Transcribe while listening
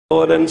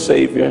Lord and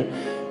Savior.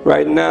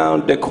 Right now,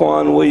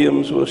 DaQuan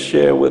Williams will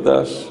share with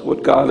us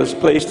what God has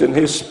placed in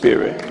his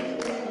spirit.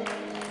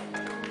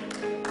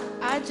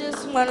 I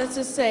just wanted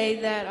to say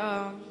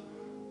that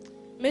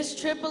Miss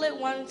Triplet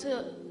wanted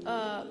to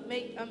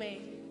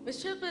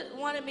Miss Triplet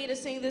wanted me to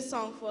sing this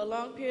song for a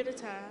long period of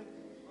time,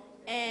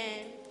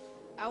 and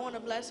I want to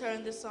bless her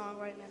in this song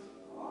right now.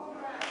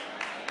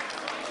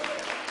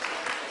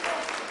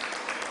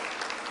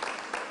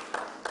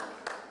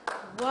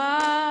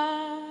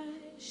 Why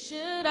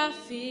should I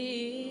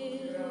feel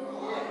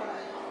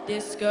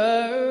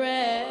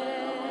discouraged?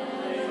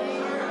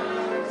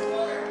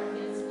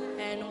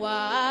 And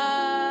why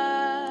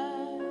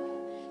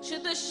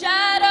should the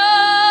shadows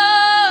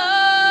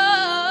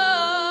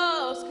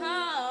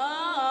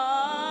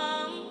come?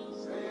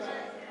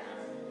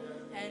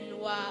 And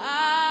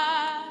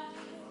why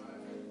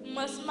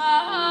must my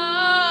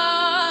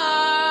heart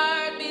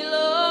be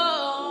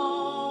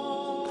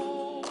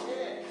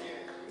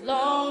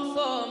long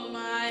for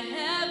my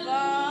heaven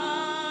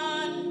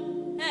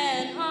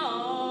and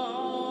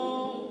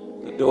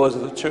home? The doors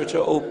of the church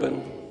are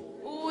open.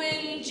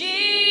 When Jesus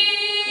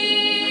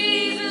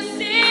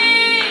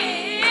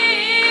is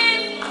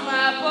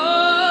my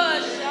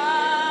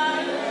portion,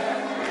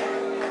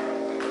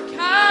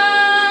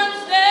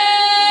 constant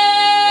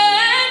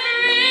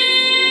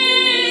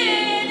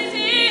is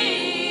He.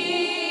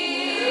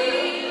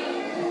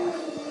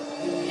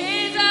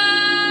 His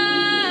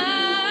eyes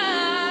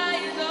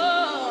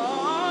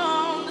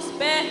on the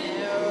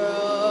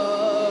sparrow,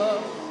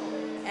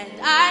 and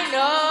I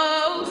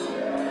know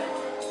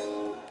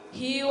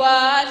He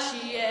watches.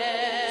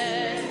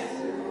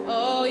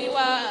 Oh, He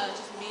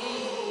watches me,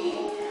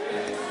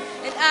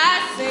 and I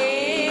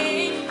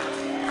sing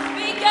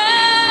because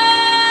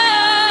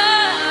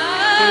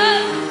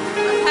I'm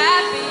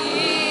happy,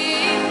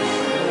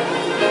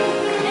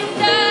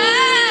 and I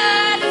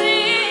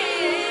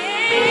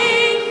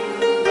sing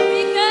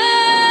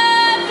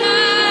because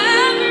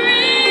I'm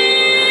free,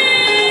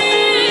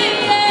 and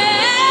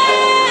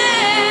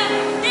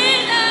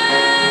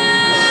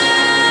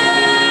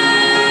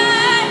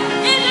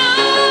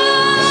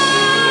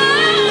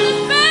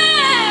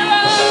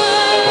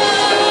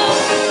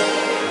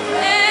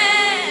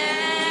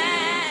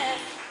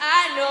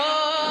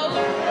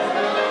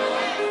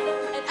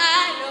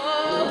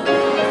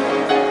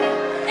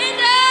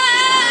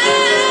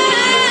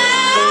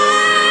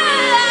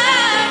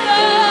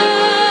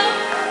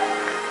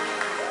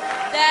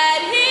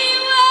that He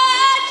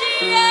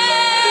watches.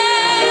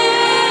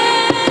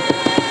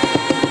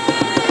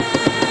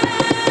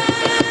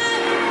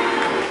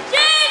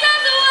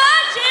 Jesus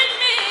watching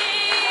me.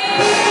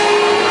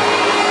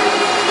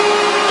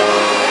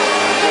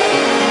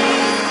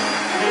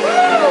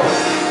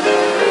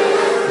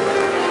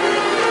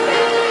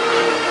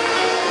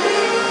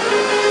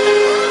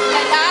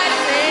 And I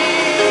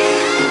sing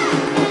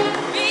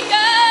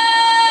because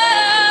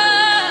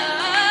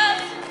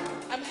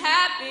I'm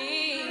happy.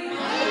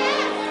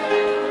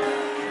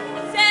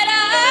 Said I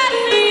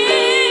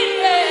sing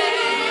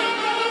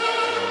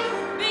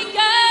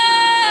because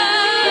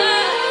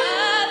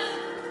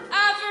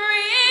I'm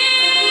free.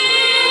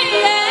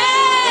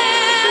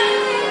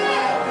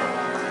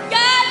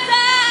 God's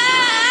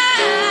eye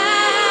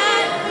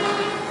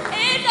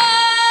is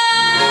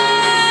on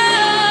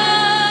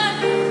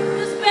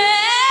the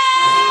sparrow,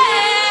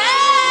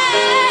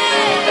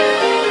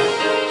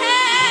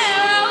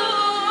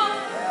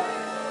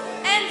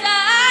 and I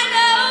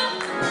know.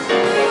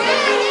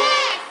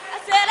 I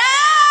said I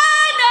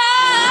know.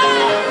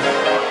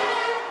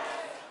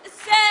 I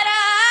said I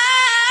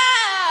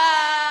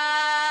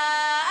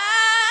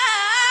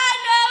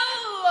know.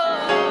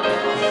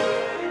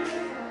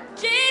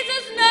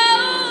 Jesus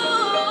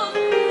knows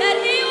that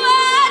He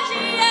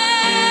watches.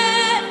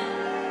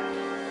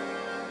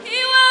 He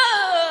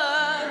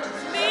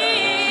watches me.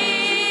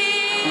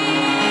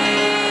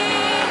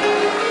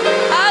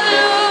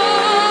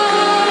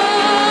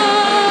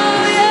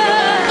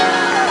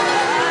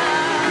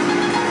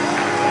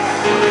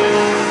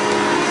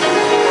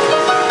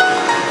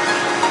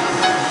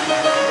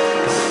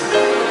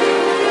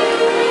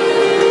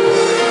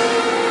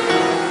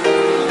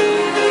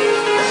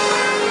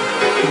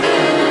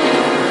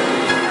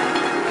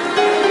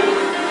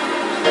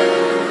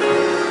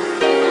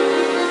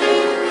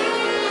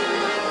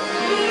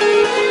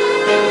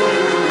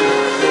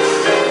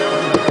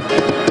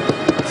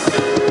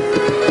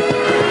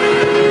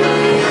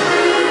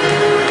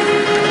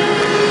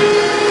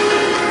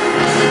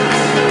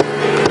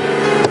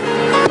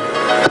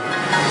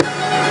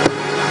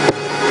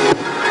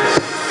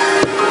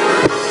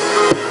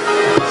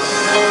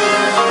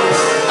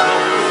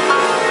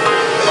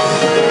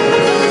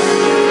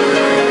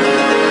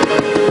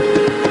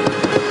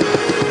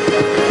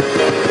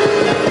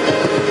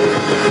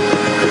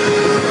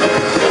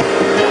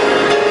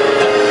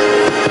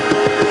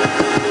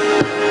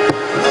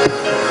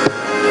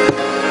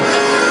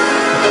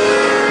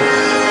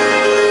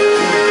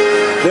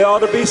 There ought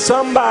to be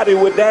somebody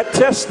with that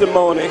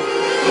testimony.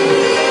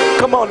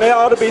 Come on, there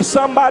ought to be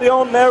somebody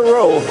on that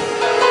row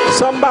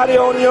Somebody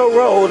on your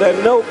road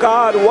that know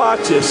God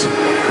watches,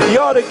 you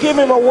ought to give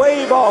him a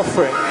wave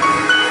offering.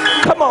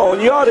 Come on,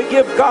 you ought to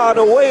give God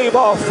a wave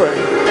offering.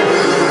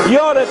 You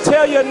ought to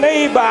tell your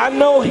neighbor, I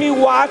know he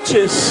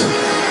watches.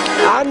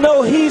 I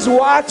know he's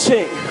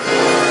watching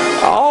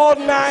all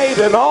night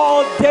and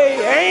all day.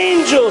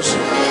 Angels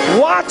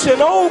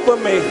watching over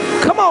me.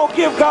 Come on,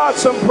 give God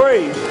some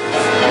praise.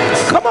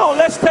 Come on,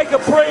 let's take a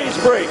praise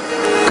break.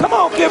 Come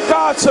on, give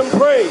God some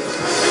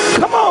praise.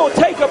 Come on,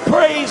 take a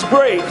praise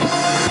break.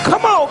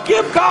 Come on,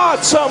 give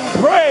God some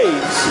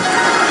praise.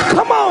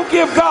 Come on,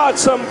 give God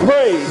some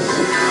praise.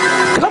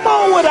 Come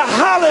on with a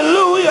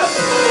hallelujah.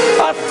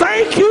 A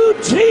thank you,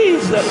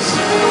 Jesus.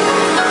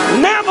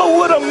 Never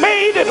would have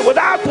made it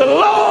without the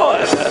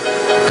Lord.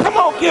 Come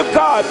on, give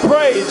God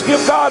praise.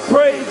 Give God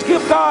praise.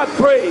 Give God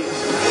praise.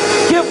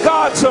 Give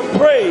God some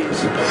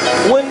praise.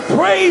 When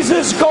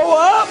praises go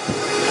up,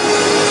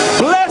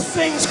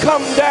 blessings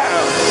come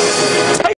down.